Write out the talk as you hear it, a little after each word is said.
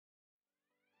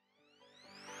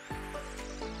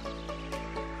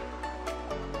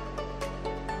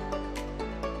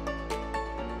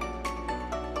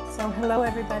So hello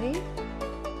everybody,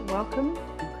 welcome.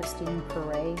 I'm Christine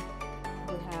Perey.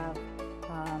 We have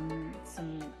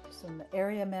some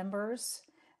area members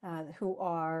who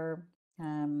are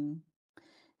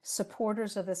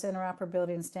supporters of this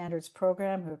interoperability and standards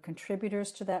program, who are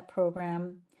contributors to that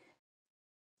program.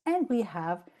 And we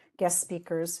have guest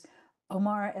speakers,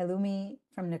 Omar Elloumi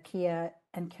from Nokia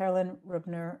and Carolin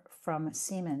Rubner from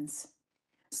Siemens.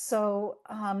 So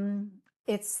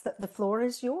the floor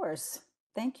is yours.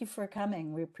 Thank you for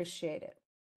coming. We appreciate it.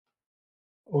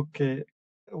 Okay,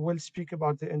 we'll speak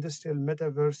about the Industrial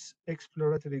Metaverse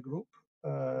Exploratory Group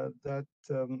that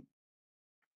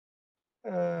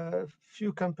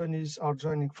few companies are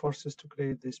joining forces to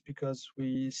create this because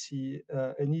we see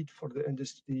a need for the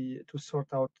industry to sort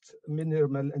out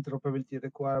minimal interoperability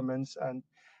requirements and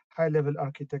high-level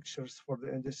architectures for the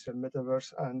industrial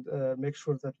metaverse, and make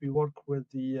sure that we work with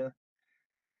the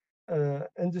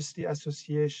industry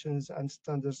associations and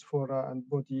standards fora and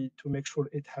body to make sure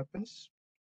it happens.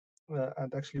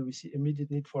 And actually, we see immediate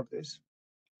need for this.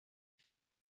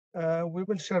 We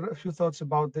will share a few thoughts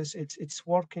about this. It's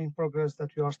work in progress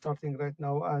that we are starting right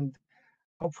now, and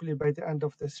hopefully by the end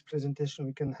of this presentation,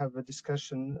 we can have a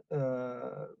discussion.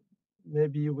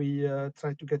 Maybe we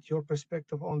try to get your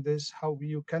perspective on this, how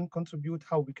you can contribute,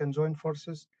 how we can join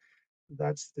forces.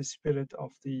 That's the spirit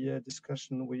of the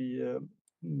discussion we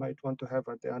might want to have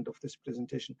at the end of this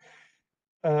presentation.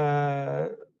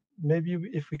 Maybe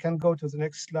if we can go to the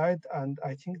next slide, and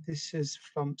I think this is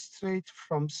straight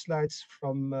from slides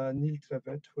from Neil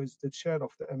Trevett, who is the chair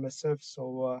of the MSF.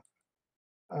 So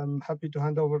I'm happy to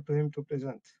hand over to him to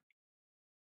present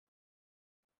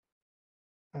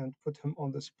and put him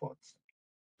on the spot.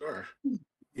 Sure.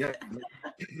 Yeah.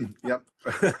 Yep.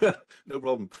 No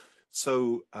problem.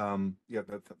 So yeah,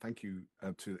 thank you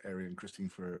to Ari and Christine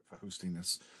for hosting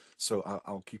this. So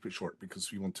I'll keep it short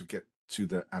because we want to get to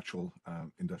the actual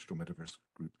industrial metaverse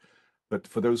group. But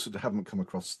for those that haven't come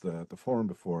across the forum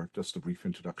before, just a brief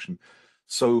introduction.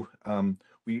 So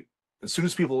as soon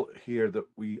as people hear that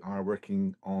we are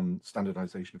working on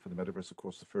standardization for the metaverse, of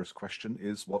course, the first question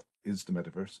is, what is the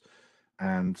metaverse?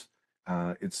 And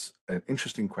it's an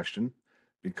interesting question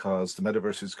because the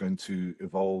metaverse is going to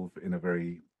evolve in a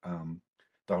very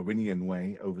Darwinian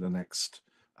way over the next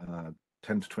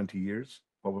 10 to 20 years,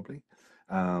 probably.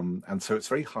 And so it's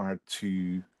very hard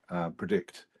to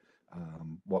predict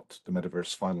what the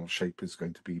metaverse final shape is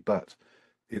going to be, but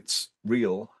it's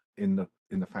real in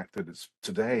the fact that it's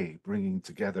today bringing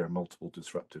together multiple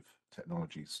disruptive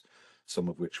technologies, some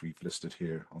of which we've listed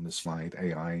here on this slide: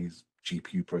 AI,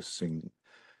 GPU processing,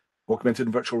 augmented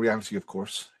and virtual reality, of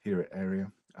course, here at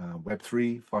Area,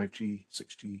 Web3, 5G,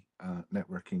 6G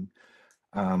networking.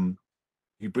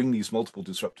 You bring these multiple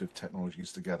disruptive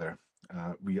technologies together,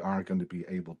 we are going to be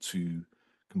able to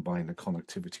combine the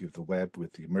connectivity of the web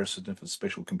with the immersiveness of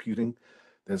spatial computing.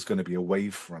 There's going to be a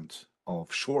wavefront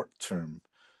of short-term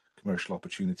commercial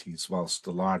opportunities, whilst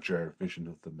the larger vision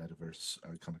of the metaverse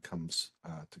kind of comes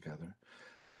together.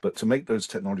 But to make those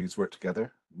technologies work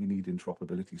together, we need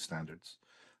interoperability standards.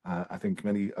 I think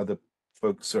many other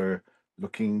folks are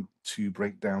looking to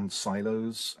break down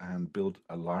silos and build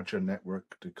a larger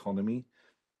networked economy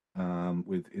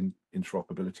with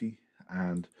interoperability.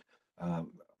 And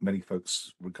many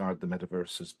folks regard the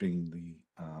metaverse as being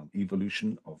the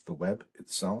evolution of the web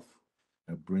itself,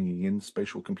 bringing in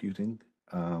spatial computing.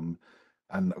 And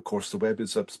of course, the web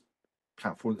is a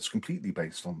platform that's completely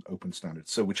based on open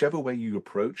standards. So whichever way you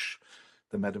approach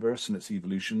the metaverse and its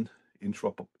evolution,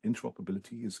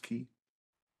 interoperability is key.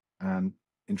 And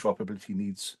interoperability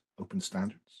needs open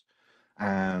standards.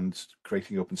 And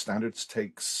creating open standards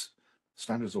takes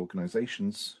standards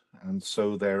organizations. And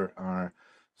so there are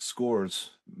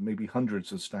scores, maybe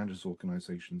hundreds of standards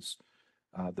organizations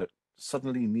that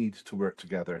suddenly need to work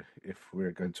together if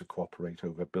we're going to cooperate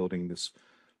over building this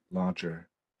larger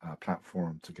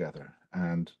platform together.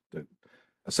 And the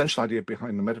essential idea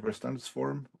behind the Metaverse Standards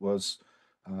Forum was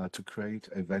to create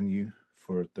a venue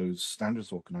for those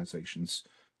standards organizations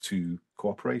to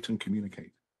cooperate and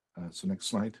communicate. So next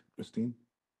slide, Christine.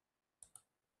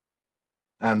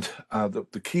 And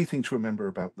the key thing to remember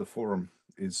about the forum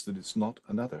is that it's not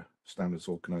another standards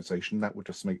organization. That would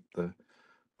just make the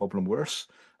problem worse.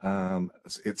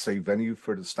 It's a venue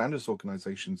for the standards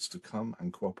organizations to come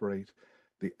and cooperate.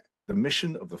 The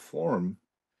mission of the forum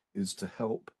is to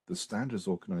help the standards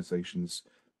organizations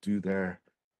do their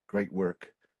great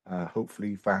work,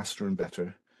 hopefully faster and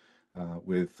better,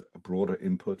 with a broader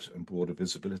input and broader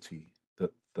visibility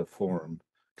that the forum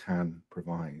can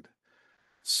provide.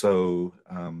 So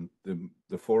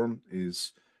the forum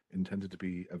is intended to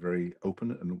be a very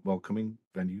open and welcoming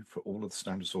venue for all of the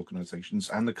standards organizations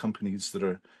and the companies that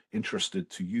are interested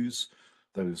to use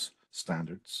those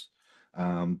standards.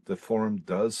 The forum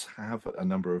does have a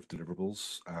number of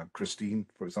deliverables. Christine,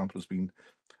 for example, has been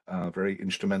very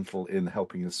instrumental in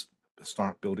helping us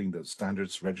start building the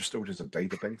standards register, which is a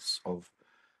database of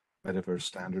Metaverse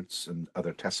standards and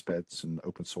other test beds and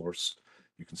open source,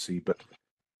 you can see. But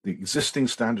the existing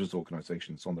standards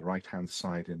organizations on the right-hand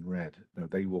side in red,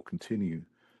 they will continue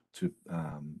to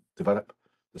develop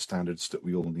the standards that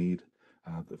we all need.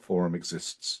 The forum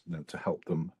exists to help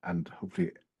them and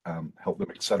hopefully help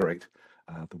them accelerate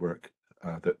the work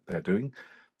that they're doing.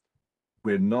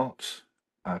 We're not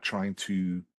trying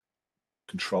to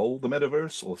control the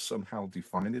metaverse or somehow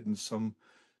define it in some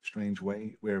strange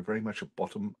way. We're very much a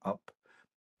bottom-up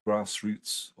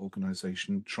grassroots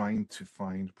organization trying to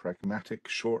find pragmatic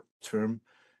short-term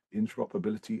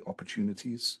interoperability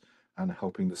opportunities and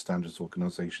helping the standards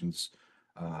organizations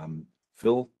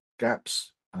fill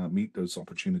gaps, meet those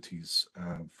opportunities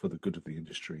for the good of the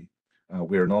industry.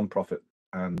 We're a non-profit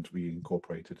and we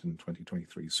incorporated in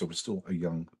 2023, so we're still a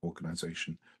young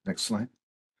organization. Next slide.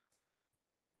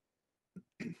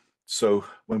 So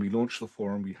when we launched the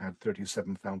forum, we had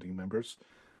 37 founding members.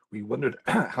 We wondered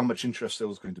how much interest there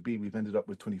was going to be. We've ended up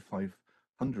with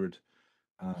 2,500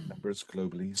 members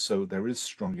globally. So there is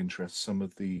strong interest. Some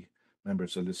of the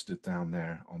members are listed down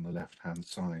there on the left-hand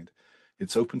side.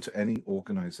 It's open to any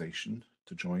organization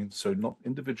to join. So not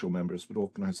individual members, but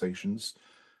organizations.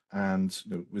 And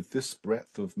with this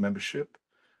breadth of membership,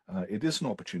 it is an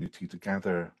opportunity to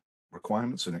gather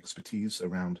requirements and expertise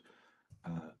around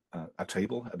a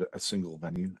table at a single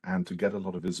venue and to get a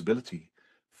lot of visibility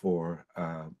for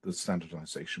the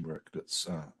standardization work that's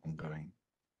ongoing.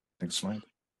 Next slide.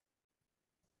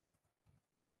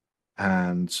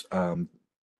 And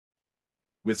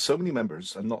with so many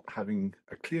members and not having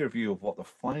a clear view of what the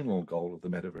final goal of the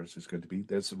metaverse is going to be,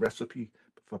 there's a recipe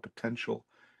for potential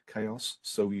chaos.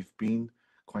 So we've been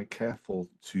quite careful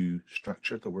to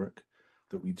structure the work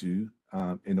that we do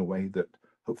in a way that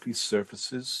hopefully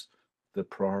surfaces the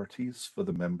priorities for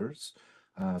the members.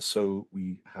 So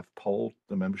we have polled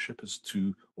the membership as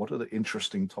to what are the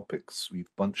interesting topics. We've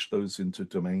bunched those into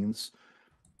domains,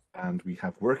 and we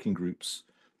have working groups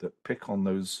that pick on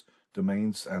those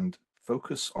domains and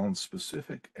focus on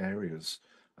specific areas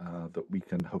that we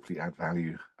can hopefully add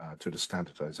value to the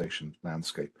standardization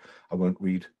landscape. I won't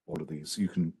read all of these. You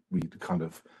can read the kind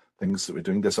of things that we're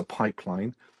doing. There's a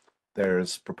pipeline.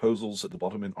 There's proposals at the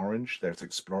bottom in orange. There's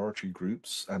exploratory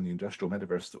groups, and the industrial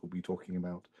metaverse that we'll be talking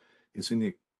about is in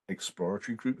the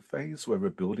exploratory group phase, where we're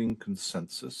building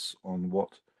consensus on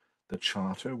what the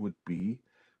charter would be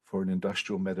for an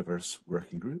industrial metaverse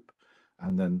working group.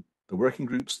 And then the working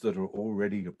groups that are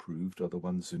already approved are the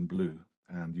ones in blue.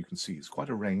 And you can see it's quite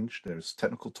a range. There's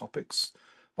technical topics,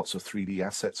 lots of 3D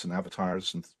assets and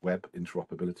avatars and web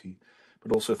interoperability,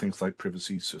 but also things like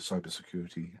privacy, so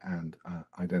cybersecurity, and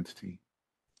identity.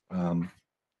 And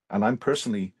I'm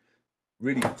personally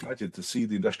really excited to see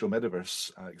the industrial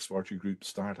metaverse exploratory group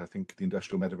start. I think the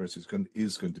industrial metaverse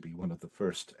is going to be one of the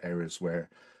first areas where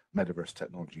metaverse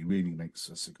technology really makes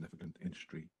a significant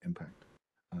industry impact.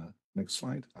 Next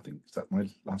slide. I think, is that my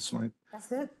last slide?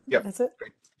 That's it. Yeah, That's it.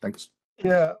 great. Thanks.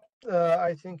 Yeah,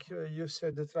 I think you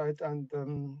said it right.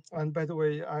 And by the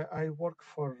way, I work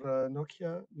for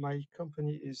Nokia. My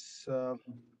company is,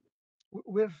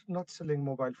 we're not selling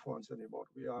mobile phones anymore.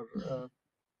 We are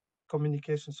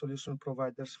communication solution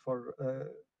providers for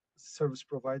service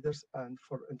providers and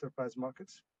for enterprise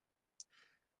markets.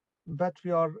 But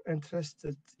we are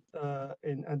interested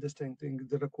in understanding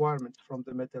the requirements from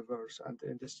the metaverse and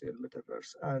the industrial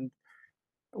metaverse. And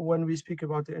when we speak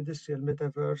about the industrial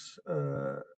metaverse,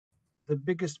 the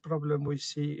biggest problem we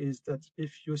see is that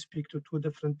if you speak to two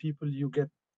different people, you get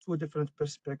two different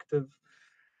perspectives.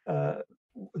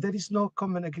 There is no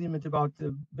common agreement about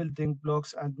the building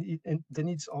blocks and the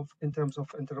needs of in terms of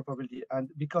interoperability. And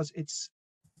because it's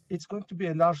going to be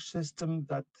a large system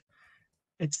that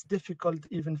it's difficult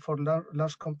even for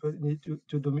large company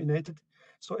to dominate it.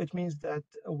 So it means that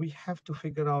we have to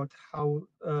figure out how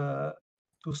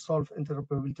to solve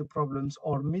interoperability problems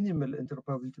or minimal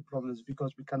interoperability problems,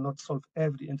 because we cannot solve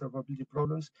every interoperability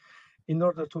problems, in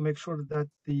order to make sure that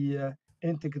the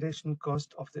integration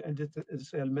cost of the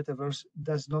industrial metaverse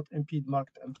does not impede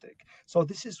market uptake. So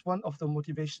this is one of the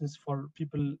motivations for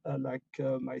people like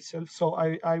myself. So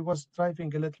I was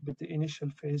driving a little bit the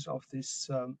initial phase of this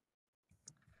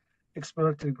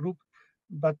exploratory group,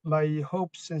 but my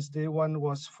hope since day one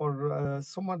was for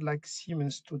someone like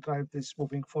Siemens to drive this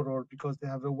moving forward, because they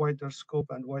have a wider scope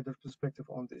and wider perspective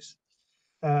on this.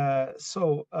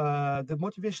 The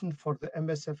motivation for the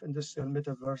MSF Industrial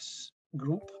Metaverse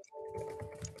group,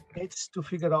 it's to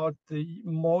figure out the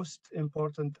most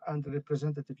important and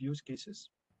representative use cases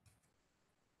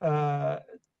related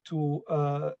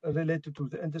to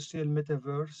the industrial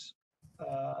metaverse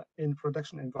in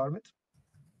production environment.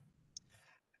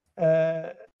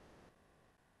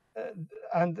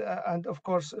 And of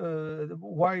course,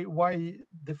 why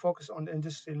the focus on the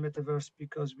industrial metaverse?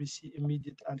 Because we see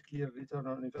immediate and clear return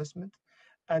on investment,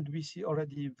 and we see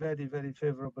already very, very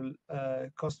favorable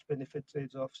cost-benefit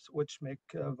trade-offs, which make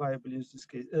viable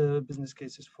business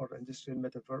cases for industrial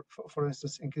metaverse. For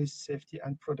instance, increased safety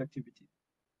and productivity.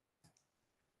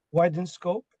 Widen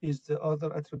scope is the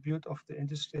other attribute of the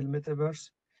industrial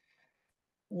metaverse.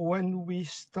 When we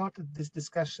started this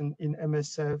discussion in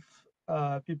MSF,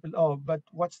 people, but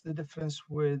what's the difference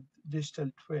with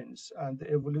digital twins and the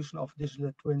evolution of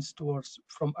digital twins towards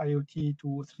from IoT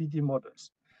to 3D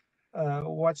models?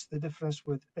 What's the difference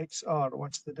with XR?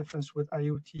 What's the difference with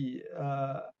IoT?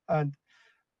 And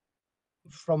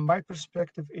from my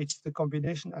perspective, it's the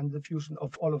combination and the fusion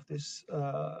of all of this.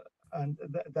 And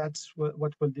that's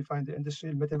what will define the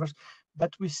industrial metaverse.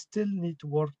 But we still need to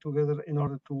work together in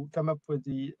order to come up with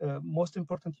the most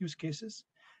important use cases.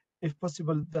 If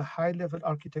possible, the high-level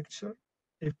architecture,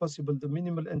 if possible, the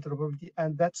minimal interoperability,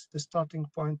 and that's the starting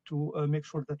point to make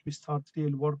sure that we start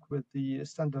real work with the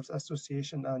Standards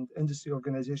Association and industry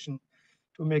organization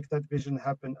to make that vision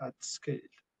happen at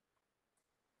scale.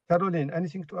 Carolin,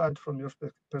 anything to add from your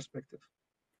perspective?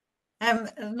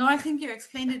 No, I think you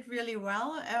explained it really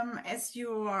well. As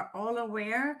you are all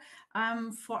aware,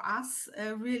 for us,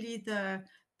 really the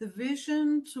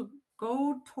vision to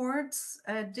go towards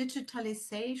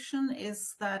digitalization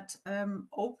is that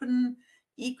open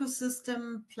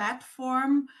ecosystem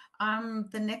platform.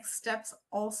 The next steps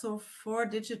also for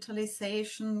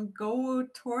digitalization go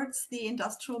towards the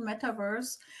industrial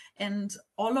metaverse, and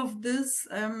all of this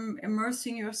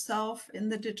immersing yourself in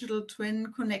the digital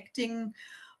twin, connecting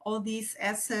all these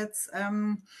assets,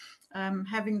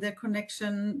 having the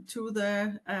connection to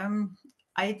the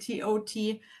IT,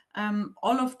 OT,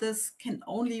 all of this can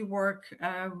only work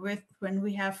when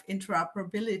we have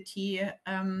interoperability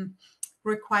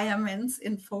requirements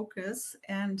in focus.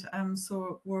 And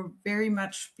so we're very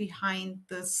much behind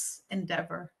this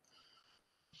endeavor.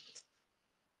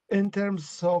 In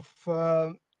terms of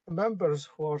members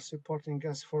who are supporting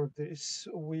us for this,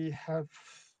 we have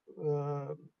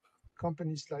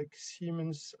companies like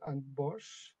Siemens and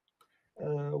Bosch.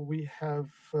 We have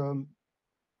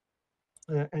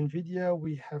NVIDIA.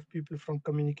 We have people from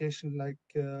communication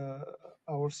like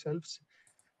ourselves.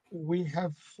 We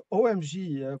have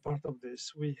OMG part of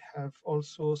this. We have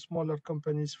also smaller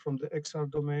companies from the XR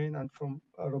domain and from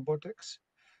robotics.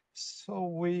 So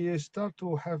we start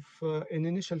to have an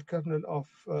initial kernel of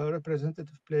representative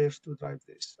players to drive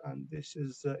this, and this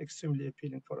is extremely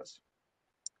appealing for us.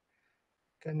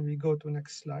 Can we go to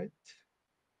next slide?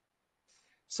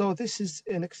 So this is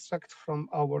an extract from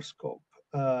our scope.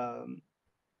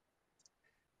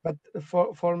 But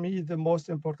for me, the most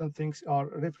important things are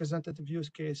representative use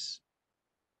case,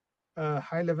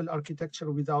 high-level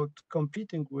architecture without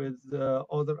competing with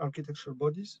other architecture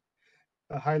bodies,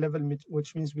 high level,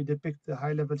 which means we depict the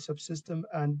high-level subsystem,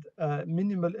 and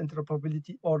minimal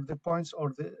interoperability, or the points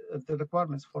or the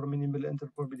requirements for minimal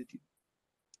interoperability.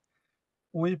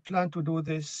 We plan to do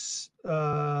this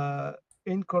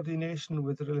in coordination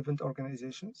with relevant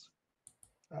organizations.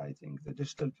 I think the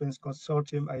Digital Twins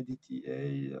Consortium,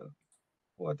 IDTA,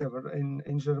 whatever.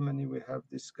 In Germany, we have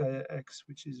this Gaia X,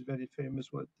 which is very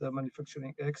famous with the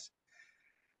Manufacturing X.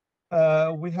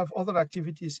 We have other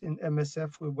activities in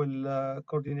MSF we will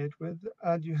coordinate with,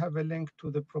 and you have a link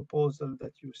to the proposal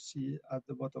that you see at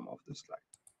the bottom of the slide.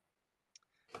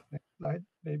 Next slide,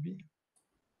 maybe.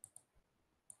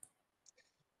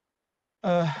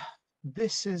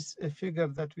 This is a figure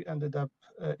that we ended up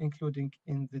including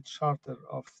in the charter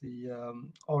of the,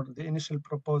 or the initial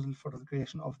proposal for the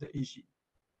creation of the EG.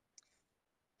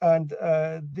 And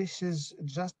this is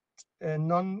just a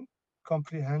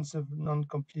non-comprehensive,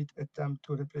 non-complete attempt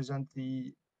to represent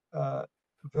the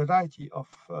variety of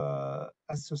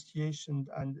association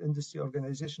and industry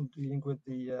organization dealing with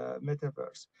the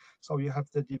metaverse. So you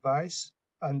have the device,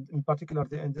 and in particular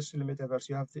the industrial metaverse.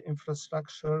 You have the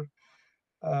infrastructure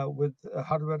with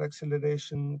hardware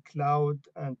acceleration, cloud,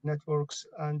 and networks,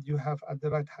 and you have at the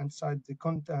right-hand side the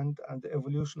content and the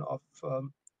evolution of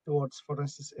towards, for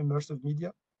instance, immersive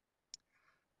media.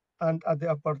 And at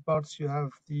the upper parts, you have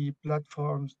the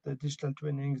platforms, the digital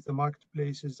twinnings, the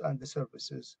marketplaces, and the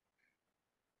services.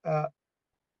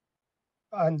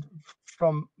 And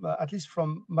from at least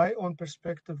from my own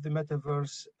perspective, the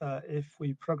metaverse, if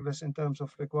we progress in terms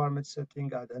of requirement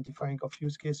setting, identifying of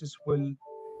use cases, will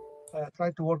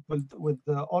try to work with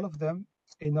all of them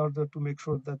in order to make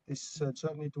sure that this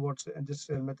journey towards the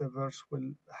industrial metaverse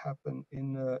will happen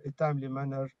in a timely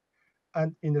manner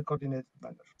and in a coordinated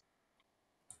manner.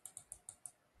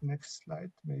 Next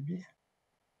slide, maybe.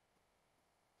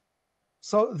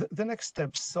 So the next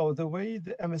steps. So the way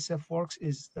the MSF works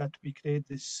is that we create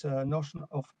this notion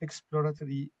of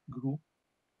exploratory group.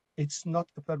 It's not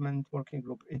a permanent working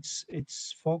group.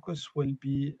 Its focus will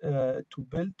be to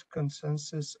build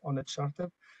consensus on a charter,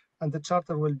 and the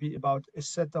charter will be about a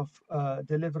set of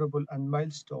deliverable and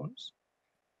milestones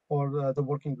for the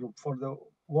working group, for the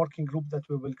working group that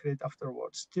we will create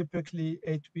afterwards. Typically,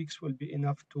 8 weeks will be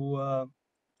enough to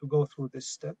go through this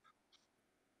step.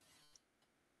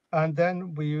 And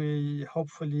then we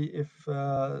hopefully, if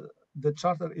the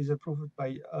charter is approved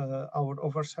by our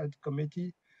oversight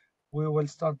committee, we will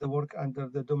start the work under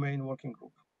the domain working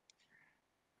group.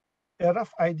 A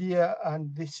rough idea,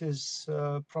 and this is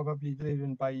probably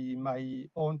driven by my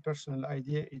own personal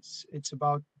idea, it's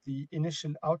about the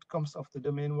initial outcomes of the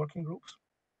domain working groups,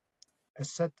 a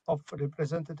set of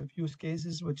representative use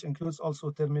cases, which includes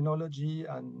also terminology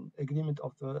and agreement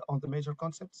on the major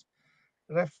concepts,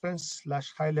 reference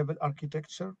 / high-level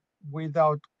architecture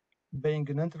without being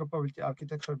an interoperability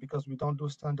architecture because we don't do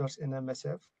standards in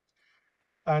MSF,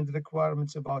 and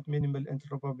requirements about minimal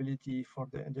interoperability for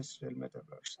the industrial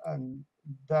metaverse. And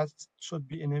that should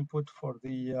be an input for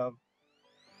the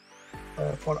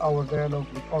for our dialogue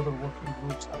with other working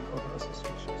groups and other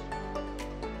associations.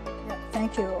 Yeah,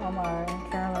 thank you, Omar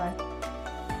and Carolin.